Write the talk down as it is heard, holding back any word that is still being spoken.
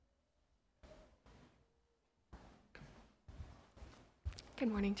Good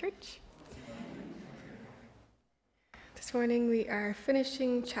morning, church. This morning we are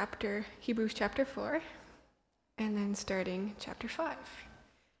finishing Hebrews chapter 4, and then starting chapter 5.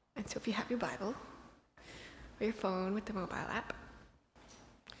 And so if you have your Bible, or your phone with the mobile app,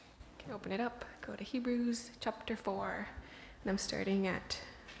 you can open it up, go to Hebrews chapter 4, and I'm starting at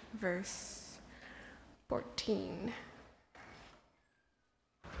verse 14.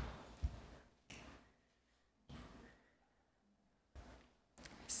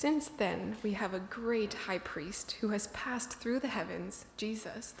 Since then, we have a great high priest who has passed through the heavens,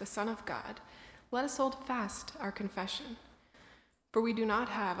 Jesus, the Son of God. Let us hold fast our confession. For we do not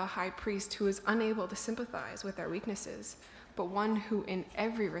have a high priest who is unable to sympathize with our weaknesses, but one who in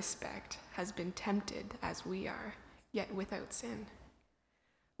every respect has been tempted as we are, yet without sin.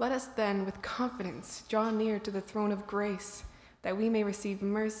 Let us then with confidence draw near to the throne of grace, that we may receive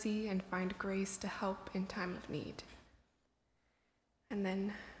mercy and find grace to help in time of need. And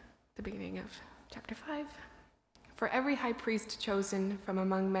then the beginning of chapter 5. For every high priest chosen from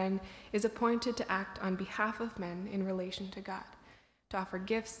among men is appointed to act on behalf of men in relation to God, to offer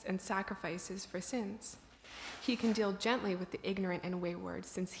gifts and sacrifices for sins. He can deal gently with the ignorant and wayward,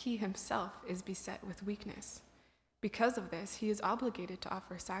 since he himself is beset with weakness. Because of this, he is obligated to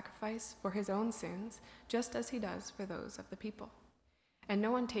offer sacrifice for his own sins, just as he does for those of the people. And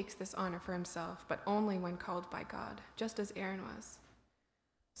no one takes this honor for himself, but only when called by God, just as Aaron was.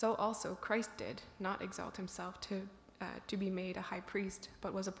 So also Christ did not exalt himself to be made a high priest,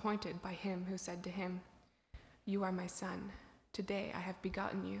 but was appointed by him who said to him, "You are my son. Today I have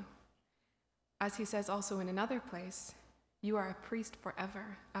begotten you." As he says also in another place, "You are a priest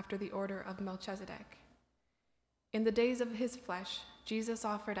forever, after the order of Melchizedek." In the days of his flesh, Jesus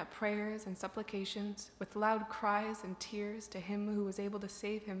offered up prayers and supplications with loud cries and tears to him who was able to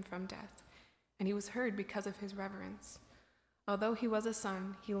save him from death, and he was heard because of his reverence. Although he was a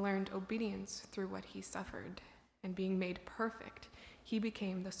son, he learned obedience through what he suffered, and being made perfect, he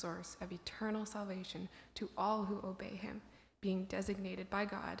became the source of eternal salvation to all who obey him, being designated by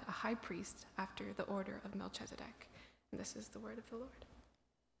God a high priest after the order of Melchizedek. And this is the word of the Lord.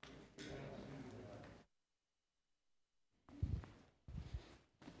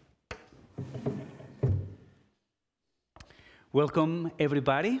 Welcome,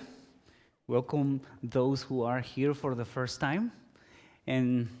 everybody. Welcome those who are here for the first time.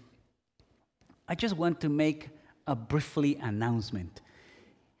 And I just want to make a briefly announcement.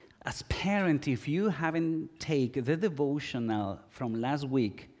 As parent, if you haven't taken the devotional from last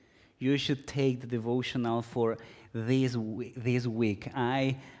week, you should take the devotional for this week.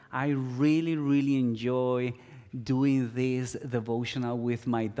 I really enjoy doing this devotional with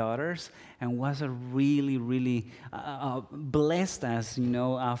my daughters, and was a really blessed us,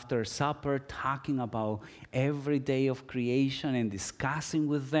 after supper, talking about every day of creation and discussing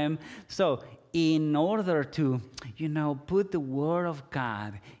with them. So in order to, put the Word of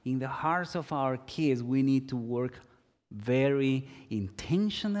God in the hearts of our kids, we need to work very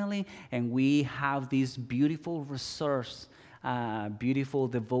intentionally, and we have this beautiful resource, beautiful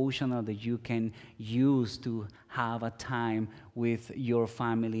devotional that you can use to have a time with your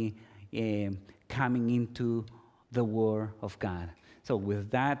family coming into the Word of God. So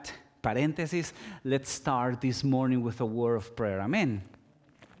with that parenthesis, let's start this morning with a word of prayer. Amen.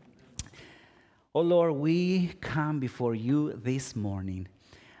 Oh Lord, we come before you this morning.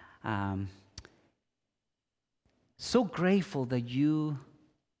 So grateful that you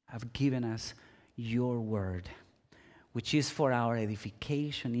have given us your word, which is for our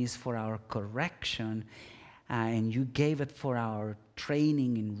edification, is for our correction, and you gave it for our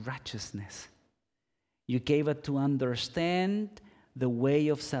training in righteousness. You gave it to understand the way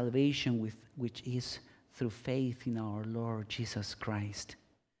of salvation, which is through faith in our Lord Jesus Christ.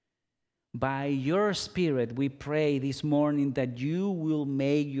 By your Spirit, we pray this morning that you will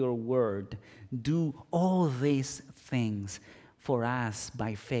make your word do all these things for us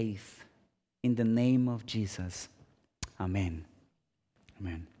by faith. In the name of Jesus. Amen.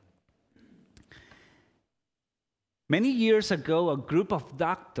 Amen. Many years ago, a group of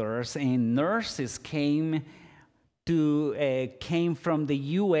doctors and nurses came from the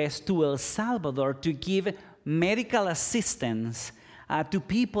U.S. to El Salvador to give medical assistance to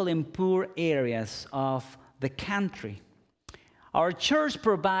people in poor areas of the country. Our church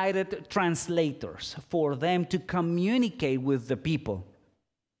provided translators for them to communicate with the people.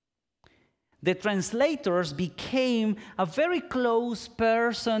 The translators became a very close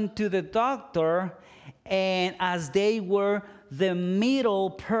person to the doctor, and as they were the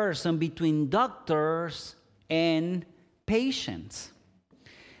middle person between doctors and patients.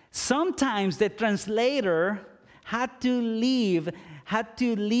 Sometimes the translator had to leave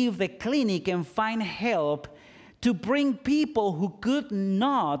the clinic and find help to bring people who could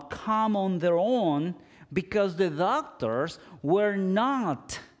not come on their own because the doctors were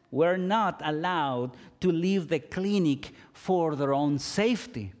not allowed to leave the clinic for their own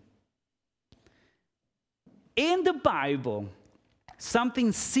safety. In the Bible,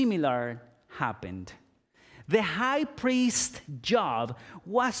 something similar happened. The high priest's job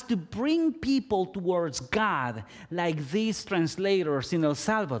was to bring people towards God, like these translators in El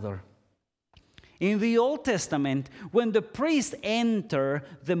Salvador. In the Old Testament, when the priest entered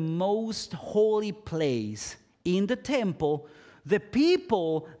the most holy place in the temple, the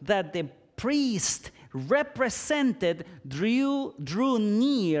people that the priest represented drew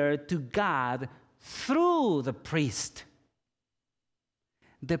near to God through the priest.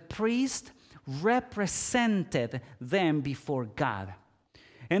 The priest represented them before God.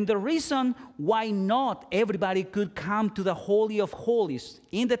 And the reason why not everybody could come to the Holy of Holies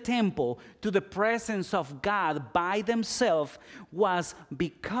in the temple, to the presence of God by themselves, was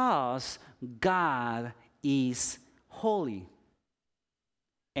because God is holy.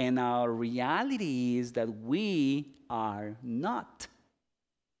 And our reality is that we are not.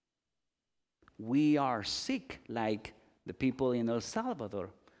 We are sick like the people in El Salvador.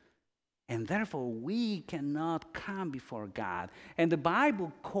 And therefore, we cannot come before God. And the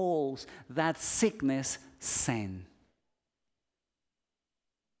Bible calls that sickness sin.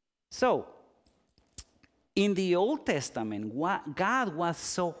 So, in the Old Testament, God was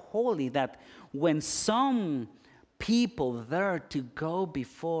so holy that when some people dared to go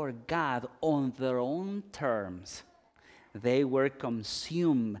before God on their own terms, they were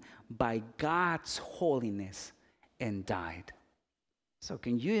consumed by God's holiness and died. So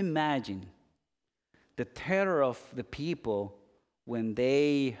can you imagine the terror of the people when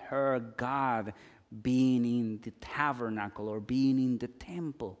they heard God being in the tabernacle or being in the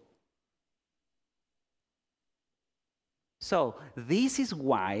temple? So this is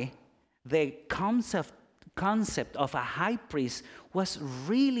why the concept of a high priest was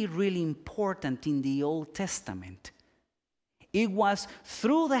really, really important in the Old Testament. It was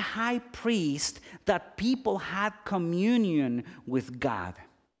through the high priest that people had communion with God.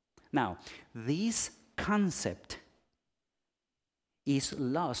 Now, this concept is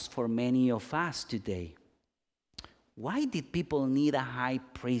lost for many of us today. Why did people need a high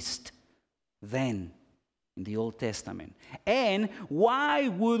priest then in the Old Testament? And why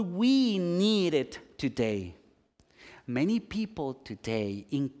would we need it today? Many people today,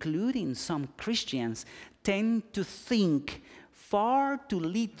 including some Christians, tend to think far too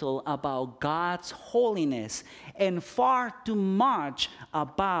little about God's holiness and far too much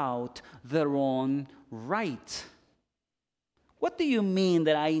about their own rights. What do you mean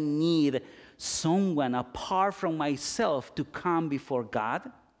that I need someone apart from myself to come before God?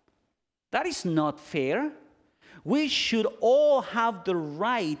 That is not fair. We should all have the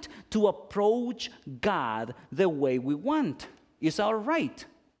right to approach God the way we want. It's our right,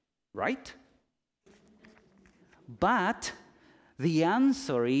 right? But the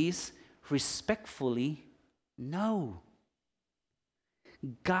answer is respectfully no.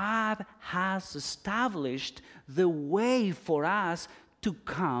 God has established the way for us to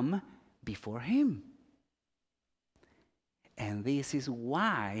come before Him. And this is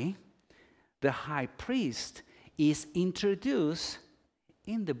why the high priest is introduced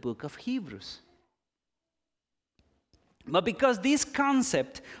in the book of Hebrews. But because this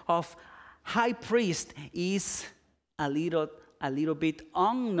concept of high priest is a little bit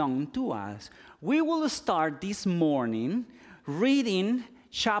unknown to us, we will start this morning reading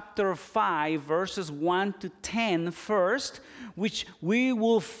chapter 5, verses 1 to 10 first, which we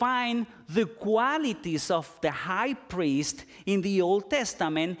will find the qualities of the high priest in the Old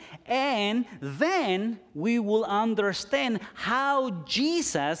Testament, and then we will understand how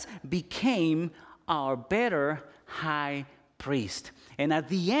Jesus became our better high priest. And at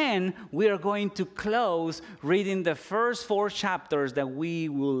the end, we are going to close reading the first 4 chapters that we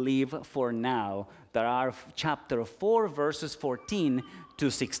will leave for now. There are chapter 4, verses 14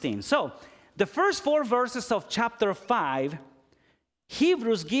 to 16. So, the first 4 verses of chapter 5,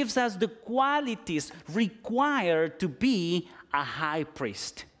 Hebrews gives us the qualities required to be a high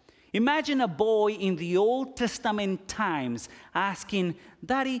priest. Imagine a boy in the Old Testament times asking,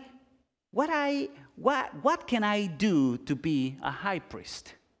 "Daddy, what can I do to be a high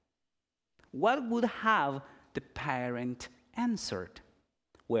priest?" What would have the parent answered?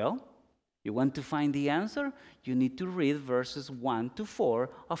 Well, you want to find the answer? You need to read verses 1 to 4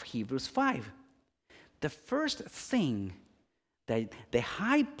 of Hebrews 5. The first thing the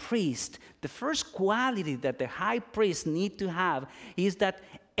high priest, the first quality that the high priest need to have is that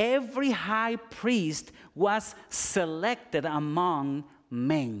every high priest was selected among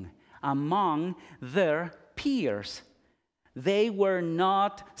men, among their peers. They were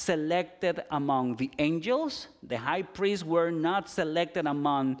not selected among the angels. The high priests were not selected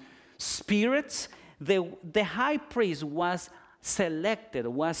among spirits. The high priest was selected,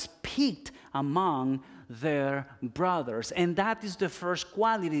 was picked among their brothers. And that is the first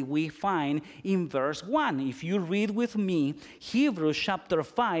quality we find in verse 1. If you read with me, Hebrews chapter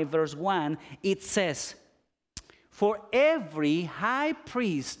 5, verse 1, it says, "For every high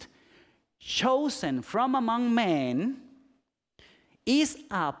priest chosen from among men is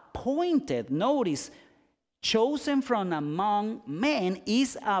appointed," notice, chosen from among men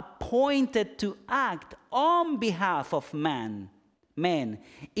is appointed to act on behalf of men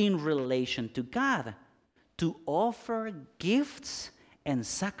in relation to God, to offer gifts and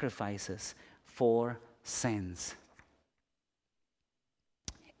sacrifices for sins.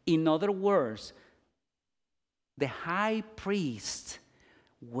 In other words, the high priests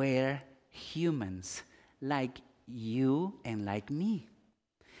were humans like you and like me.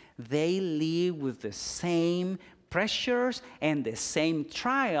 They live with the same pressures and the same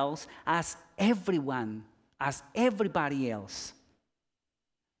trials as everyone, as everybody else.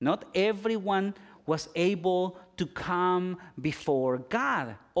 Not everyone was able to come before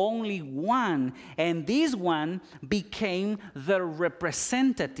God. Only one, and this one became the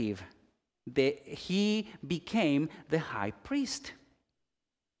representative. He became the high priest.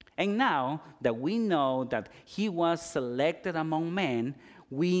 And now that we know that he was selected among men,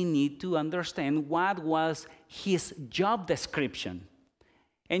 we need to understand what was his job description.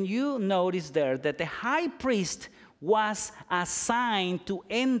 And you notice there that the high priest was assigned to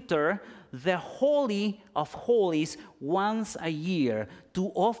enter the Holy of Holies once a year to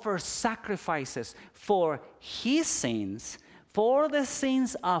offer sacrifices for his sins, for the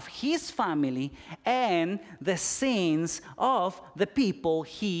sins of his family, and the sins of the people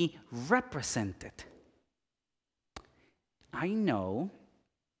he represented. I know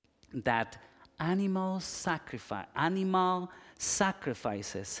that animal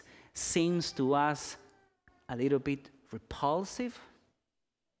sacrifices seems to us a little bit repulsive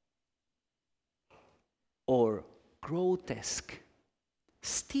or grotesque.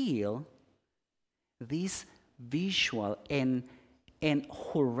 Still, this visual and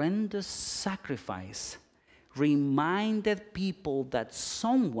horrendous sacrifice reminded people that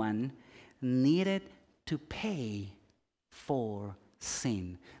someone needed to pay for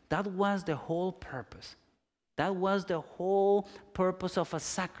sin. That was the whole purpose. That was the whole purpose of a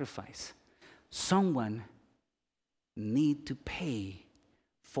sacrifice. Someone need to pay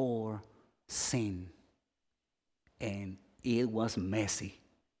for sin. And it was messy.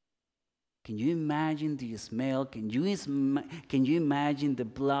 Can you imagine the smell? Can you imagine the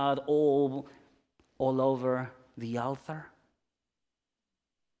blood all over the altar?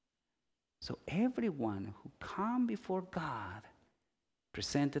 So everyone who come before God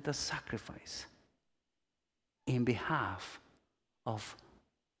presented a sacrifice in behalf of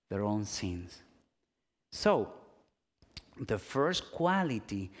their own sins. So, the first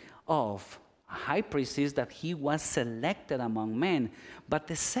quality of a high priest is that he was selected among men. But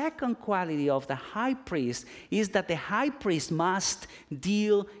the second quality of the high priest is that the high priest must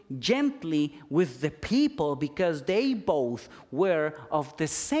deal gently with the people because they both were of the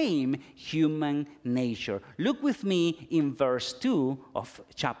same human nature. Look with me in verse 2 of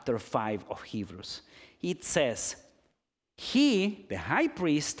chapter 5 of Hebrews. It says, "He, the high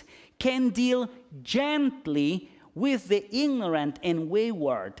priest, can deal gently with the ignorant and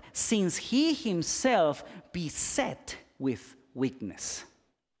wayward, since he himself beset with weakness."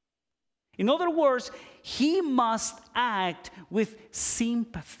 In other words, he must act with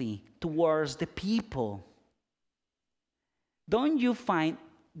sympathy towards the people. Don't you find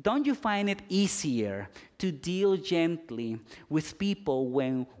it easier to deal gently with people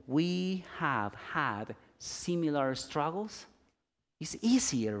when we have had similar struggles? It's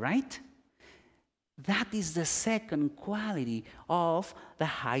easier, right? That is the second quality of the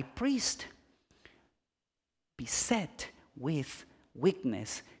high priest. Beset with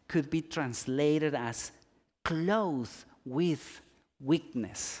weakness could be translated as clothed with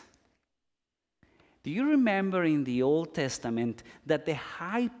weakness. Do you remember in the Old Testament that the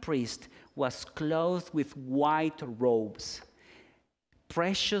high priest was clothed with white robes,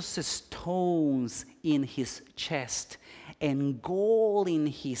 precious stones in his chest, and gold in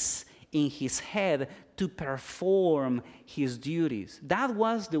his head to perform his duties? That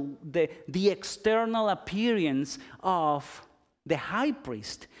was the external appearance of the high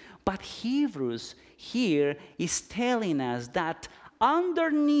priest. But Hebrews here is telling us that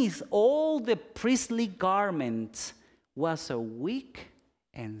underneath all the priestly garments was a weak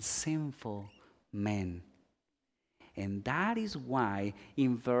and sinful man. And that is why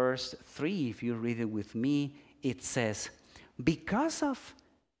in verse 3, if you read it with me, it says, because of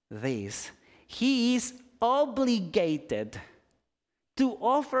this, he is obligated to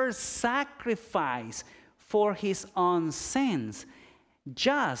offer sacrifice for his own sins,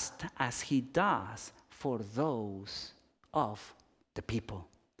 just as he does for those of the people.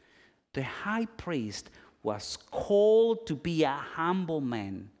 The high priest was called to be a humble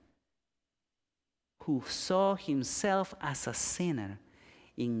man who saw himself as a sinner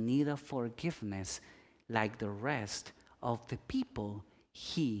in need of forgiveness like the rest of the people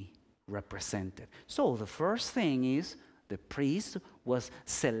he represented. So the first thing is the priest was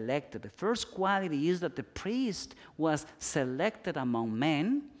selected. The first quality is that the priest was selected among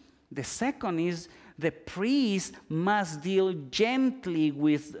men. The second is the priest must deal gently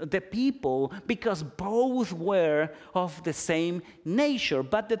with the people because both were of the same nature.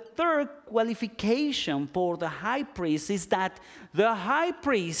 But the third qualification for the high priest is that the high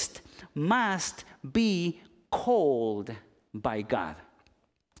priest must be called by God.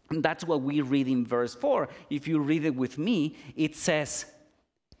 And that's what we read in verse 4. If you read it with me, it says,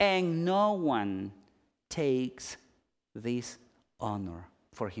 and no one takes this honor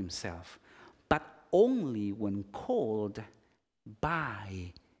for himself, but only when called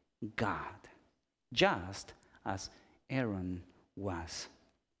by God, just as Aaron was.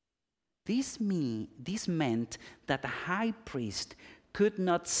 This meant that the high priest could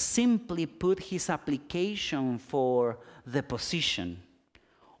not simply put his application for the position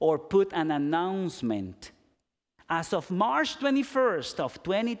or put an announcement. As of March 21st of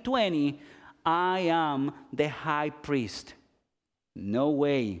 2020, I am the high priest. No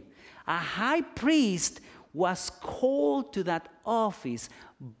way. A high priest was called to that office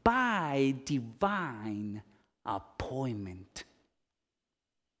by divine appointment.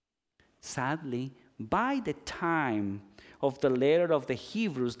 Sadly, by the time of the letter of the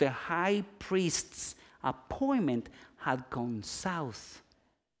Hebrews, the high priest's appointment had gone south.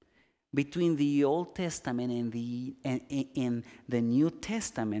 Between the Old Testament and the New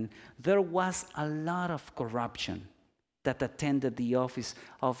Testament, there was a lot of corruption that attended the office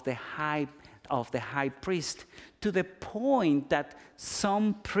of the high priest, to the point that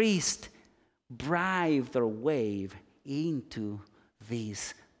some priests bribed their way into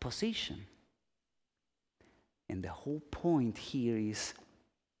this position. And the whole point here is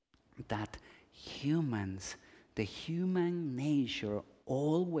that humans, the human nature,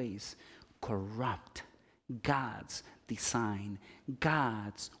 always corrupt God's design,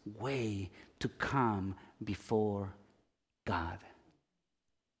 God's way to come before God.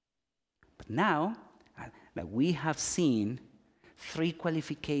 But now that we have seen three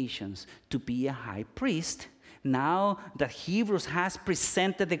qualifications to be a high priest, now that Hebrews has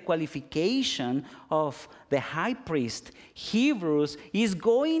presented the qualification of the high priest, Hebrews is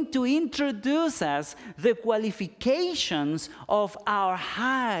going to introduce us the qualifications of our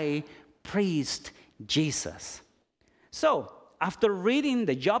high priest, Jesus. So, after reading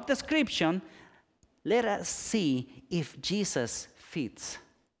the job description, let us see if Jesus fits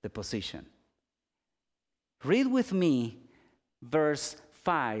the position. Read with me verse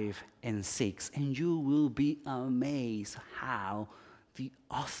 5 and 6, and you will be amazed how the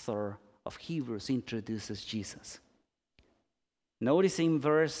author of Hebrews introduces Jesus. Notice in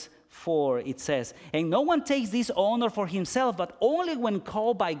verse 4 it says, and no one takes this honor for himself, but only when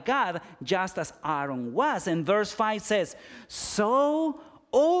called by God, just as Aaron was. And verse 5 says, so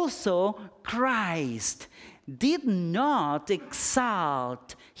also Christ did not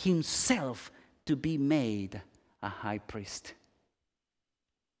exalt himself to be made a high priest.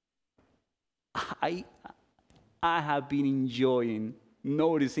 I have been enjoying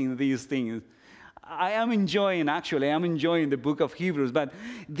noticing these things. I am enjoying the book of Hebrews, but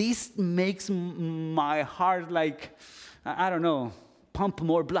this makes my heart pump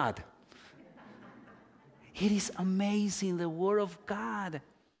more blood. It is amazing, the Word of God.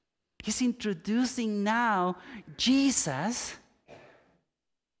 He's introducing now Jesus,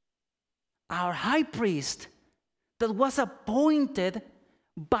 our high priest, that was appointed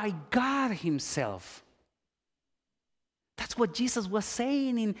by God himself. That's what Jesus was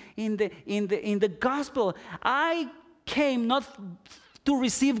saying in the gospel. I came not to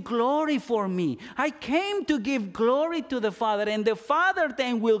receive glory for me. I came to give glory to the Father, and the Father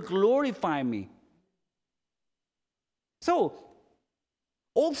then will glorify me. So,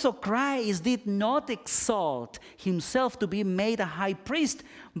 Also Christ did not exalt himself to be made a high priest,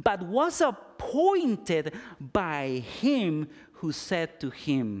 but was appointed by him who said to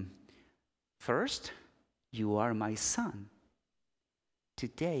him, "First, you are my son.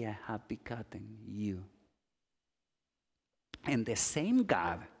 Today I have begotten you." And the same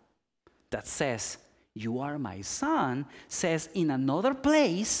God that says, "You are my son," says in another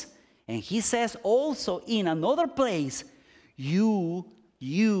place, and he says also in another place, you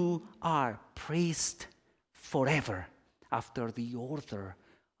are priest forever after the order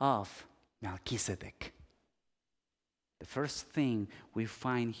of Melchizedek. The first thing we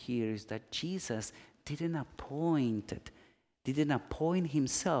find here is that Jesus didn't appoint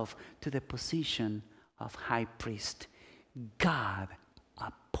himself to the position of high priest. God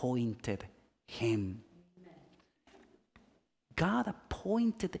appointed him. God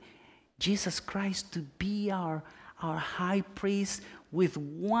appointed Jesus Christ to be our high priest with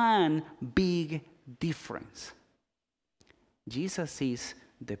one big difference. Jesus is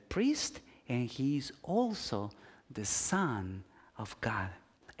the priest and he is also the Son of God.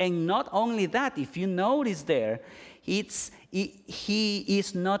 And not only that, if you notice there, he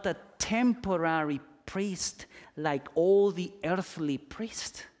is not a temporary priest like all the earthly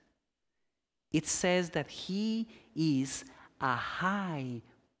priests. It says that he is a high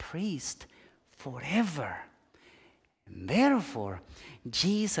priest forever. And therefore,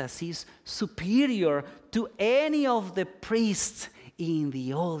 Jesus is superior to any of the priests in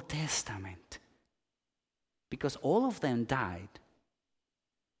the Old Testament, because all of them died.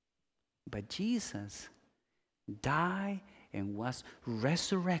 But Jesus died and was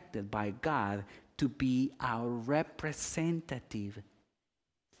resurrected by God to be our representative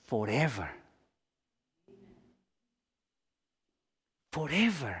forever.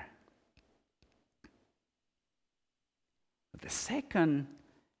 Forever. The second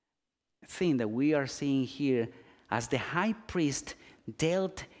thing that we are seeing here, as the high priest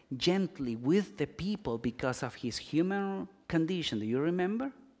dealt gently with the people because of his human condition. Do you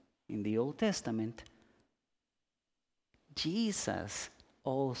remember? In the Old Testament, Jesus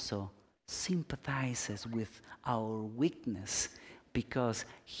also sympathizes with our weakness because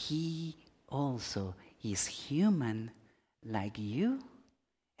he also is human like you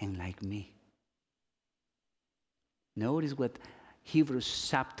and like me. Notice what Hebrews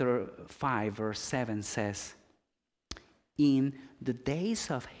chapter 5 verse 7 says. In the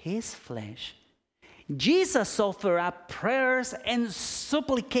days of his flesh, Jesus offered up prayers and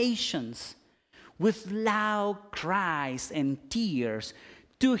supplications with loud cries and tears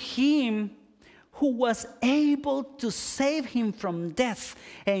to him who was able to save him from death,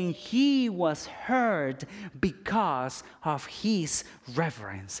 and he was heard because of his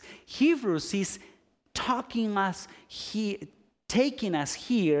reverence. Hebrews is taking us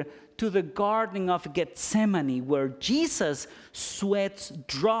here to the Garden of Gethsemane, where Jesus sweats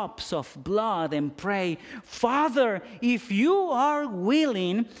drops of blood and pray, "Father, if you are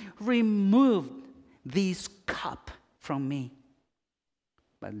willing, remove this cup from me."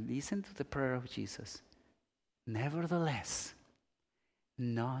 But listen to the prayer of Jesus. "Nevertheless,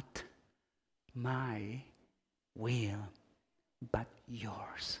 not my will, but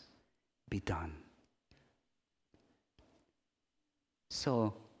yours be done."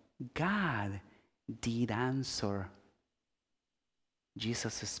 So God did answer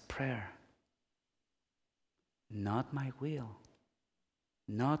Jesus' prayer. Not my will,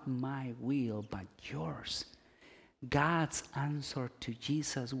 but yours. God's answer to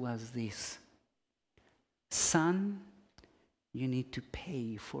Jesus was this: "Son, you need to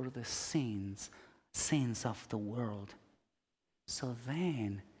pay for the sins of the world, so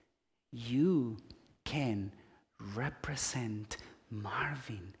then you can represent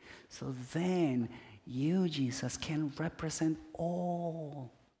Marvin. So then you, Jesus, can represent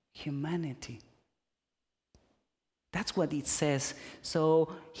all humanity." That's what it says.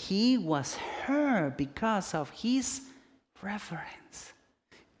 So he was heard because of his reverence.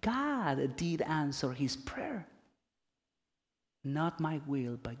 God did answer his prayer. Not my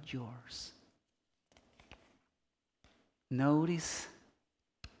will, but yours. Notice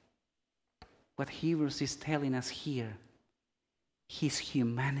what Hebrews is telling us here. His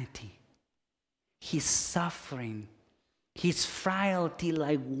humanity, his suffering, his frailty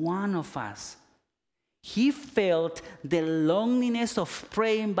like one of us. He felt the loneliness of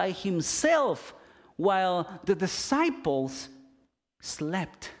praying by himself while the disciples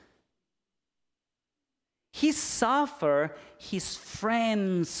slept. He suffered his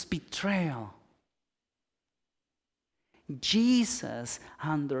friend's betrayal. Jesus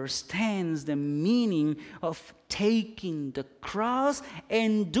understands the meaning of taking the cross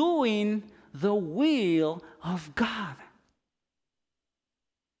and doing the will of God.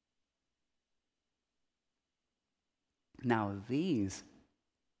 Now this,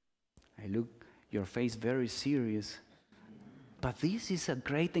 I look your face very serious, but this is a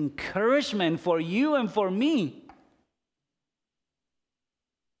great encouragement for you and for me.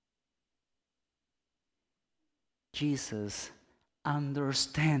 Jesus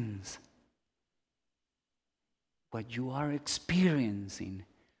understands what you are experiencing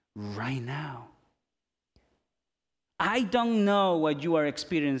right now. I don't know what you are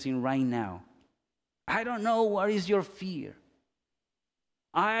experiencing right now. I don't know what is your fear.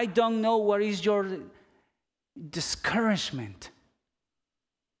 I don't know what is your discouragement.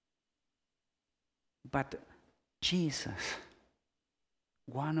 But Jesus,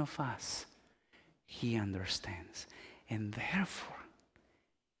 one of us, he understands. And therefore,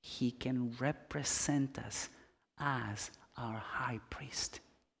 he can represent us as our high priest.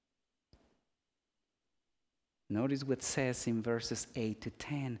 Notice what it says in verses 8 to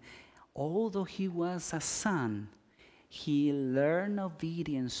 10. Although he was a son, he learned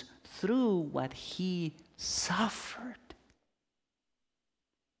obedience through what he suffered.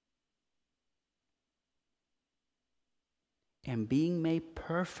 And being made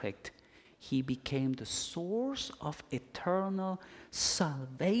perfect, he became the source of eternal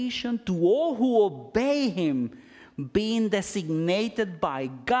salvation to all who obey him, being designated by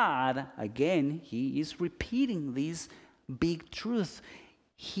God. Again, he is repeating this big truth.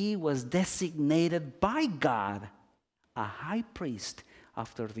 He was designated by God a high priest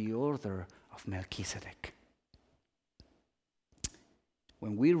after the order of Melchizedek.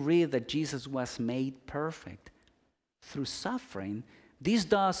 When we read that Jesus was made perfect through suffering, this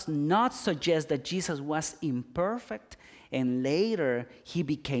does not suggest that Jesus was imperfect and later he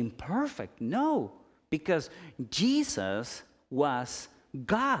became perfect. No, because Jesus was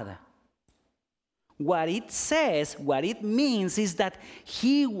God. What it says, what it means is that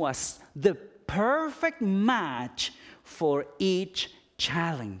he was the perfect match for each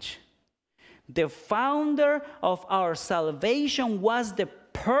challenge. The founder of our salvation was the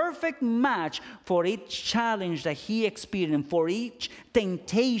perfect match for each challenge that he experienced, for each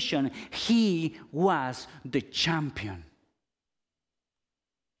temptation. He was the champion.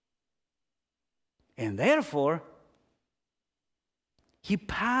 And therefore, he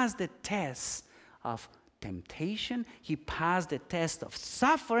passed the test of temptation, he passed the test of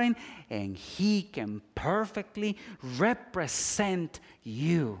suffering, and he can perfectly represent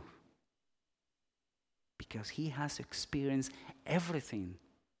you. Because he has experienced everything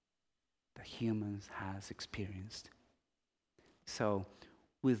that humans has experienced. So,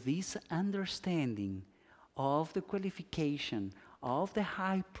 with this understanding of the qualification of the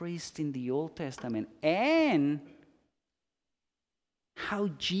high priest in the Old Testament and how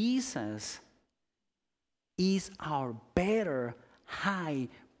Jesus is our better high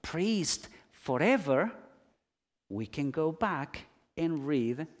priest forever, we can go back and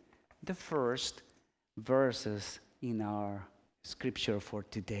read the first verses in our scripture for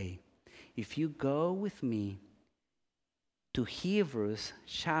today. If you go with me to Hebrews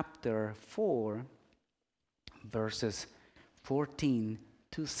chapter 4, verses 14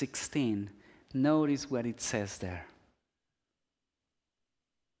 to 16, notice what it says there.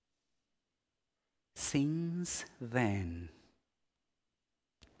 Since then,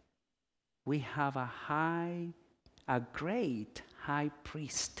 we have a great high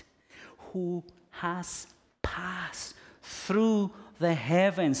priest who has passed through the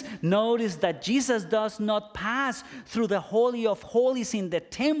heavens. Notice that Jesus does not pass through the Holy of Holies in the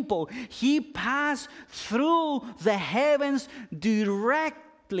temple. He passed through the heavens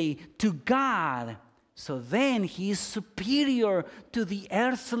directly to God. So then he is superior to the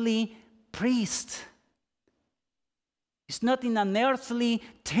earthly priest. It's not in an earthly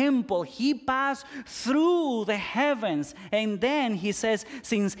temple. He passed through the heavens. And then he says,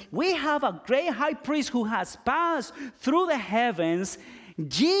 since we have a great high priest who has passed through the heavens,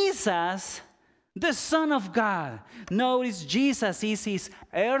 Jesus, the Son of God. Notice Jesus is his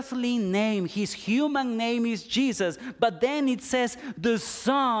earthly name. His human name is Jesus. But then it says the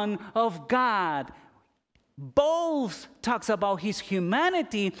Son of God. Both talks about his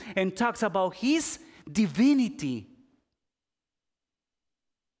humanity and talks about his divinity.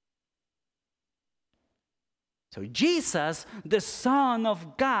 So Jesus, the Son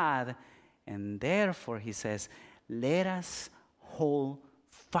of God, and therefore he says, let us hold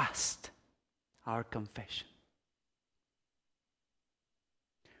fast our confession.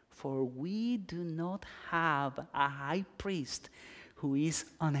 For we do not have a high priest who is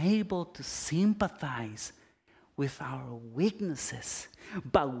unable to sympathize with our weaknesses,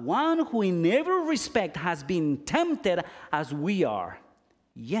 but one who in every respect has been tempted as we are,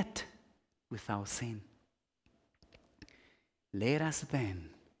 yet without sin. Let us then,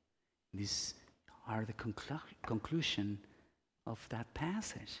 these are the conclusion of that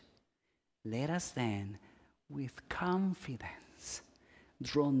passage. Let us then, with confidence,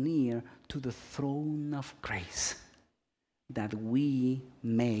 draw near to the throne of grace, that we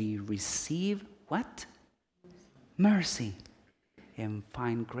may receive what? Mercy, and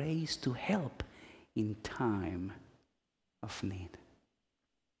find grace to help in time of need.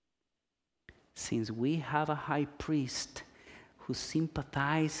 Since we have a high priest who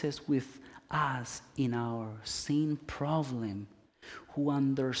sympathizes with us in our sin problem, who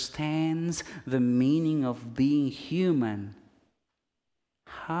understands the meaning of being human,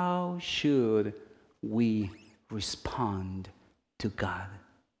 how should we respond to God?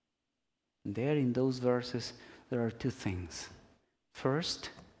 There in those verses, there are two things. First,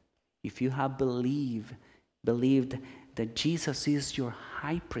 if you have believed that Jesus is your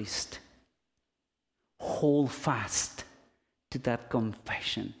high priest, hold fast to that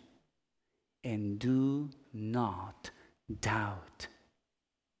confession and do not doubt.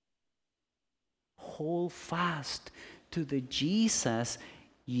 Hold fast to the Jesus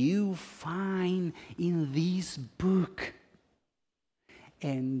you find in this book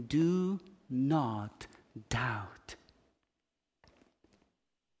and do not doubt.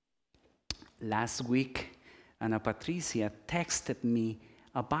 Last week, Ana Patricia texted me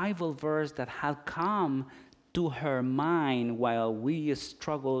a Bible verse that had come to her mind while we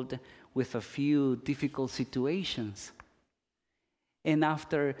struggled with a few difficult situations. And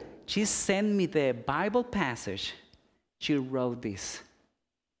after she sent me the Bible passage, she wrote this: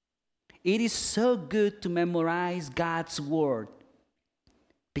 "It is so good to memorize God's word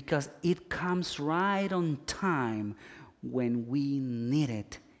because it comes right on time when we need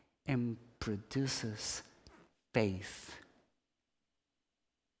it and produces faith."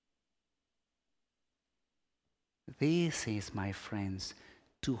 This is, my friends,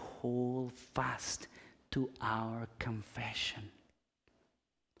 to hold fast to our confession.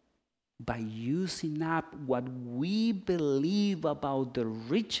 By using up what we believe about the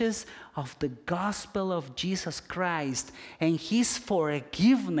riches of the gospel of Jesus Christ and His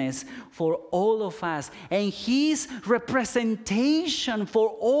forgiveness for all of us and His representation for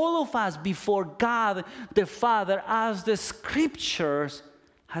all of us before God the Father, as the Scriptures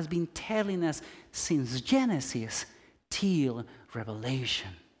has been telling us since Genesis till Revelation.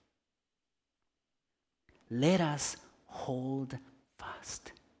 Let us hold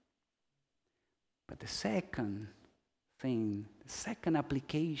fast. But the second thing, the second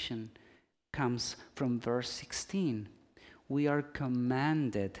application comes from verse 16. We are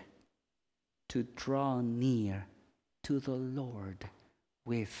commanded to draw near to the Lord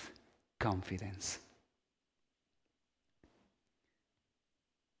with confidence.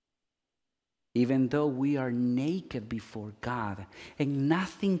 Even though we are naked before God and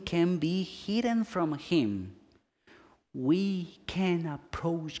nothing can be hidden from Him, we can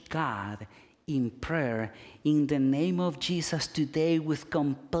approach God in prayer in the name of Jesus today with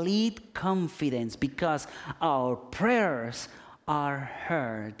complete confidence, because our prayers are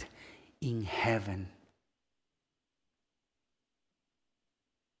heard in heaven.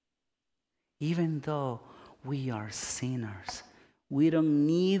 Even though we are sinners, we don't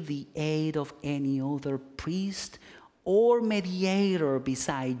need the aid of any other priest or mediator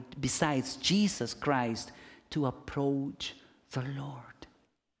besides Jesus Christ to approach the Lord.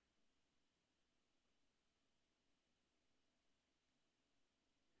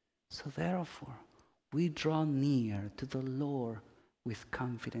 So therefore, we draw near to the Lord with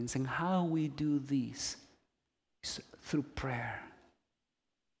confidence. And how we do this is through prayer.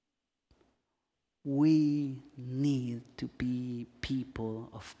 We need to be people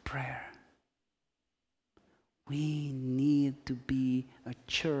of prayer. We need to be a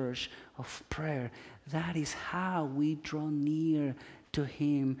church of prayer. That is how we draw near to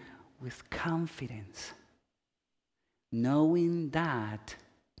Him with confidence, knowing that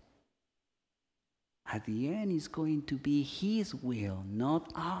at the end is going to be His will,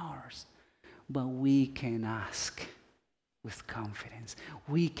 not ours. But we can ask with confidence.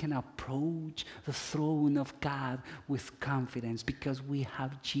 We can approach the throne of God with confidence because we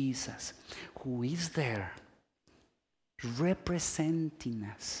have Jesus who is there representing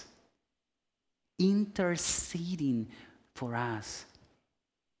us, interceding for us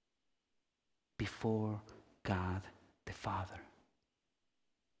before God the Father.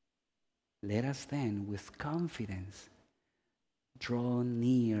 Let us then, with confidence, draw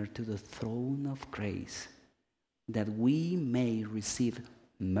near to the throne of grace, that we may receive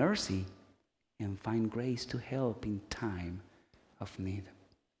mercy and find grace to help in time of need.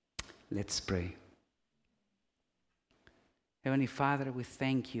 Let's pray. Heavenly Father, we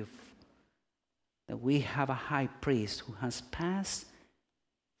thank you that we have a high priest who has passed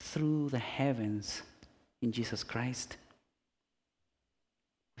through the heavens in Jesus Christ.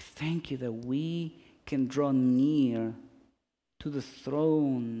 We thank you that we can draw near to the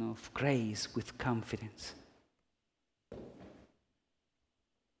throne of grace with confidence.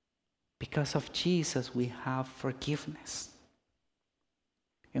 Because of Jesus, we have forgiveness.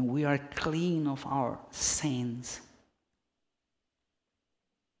 And we are clean of our sins.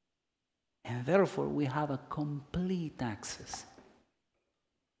 And therefore, we have a complete access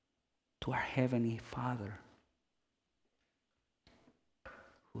to our Heavenly Father,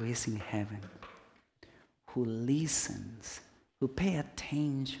 who is in heaven, who listens, who pays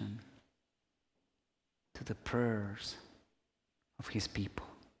attention to the prayers of his people.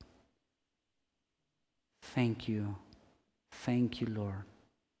 Thank you, Lord,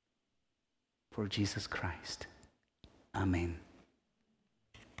 for Jesus Christ. Amen.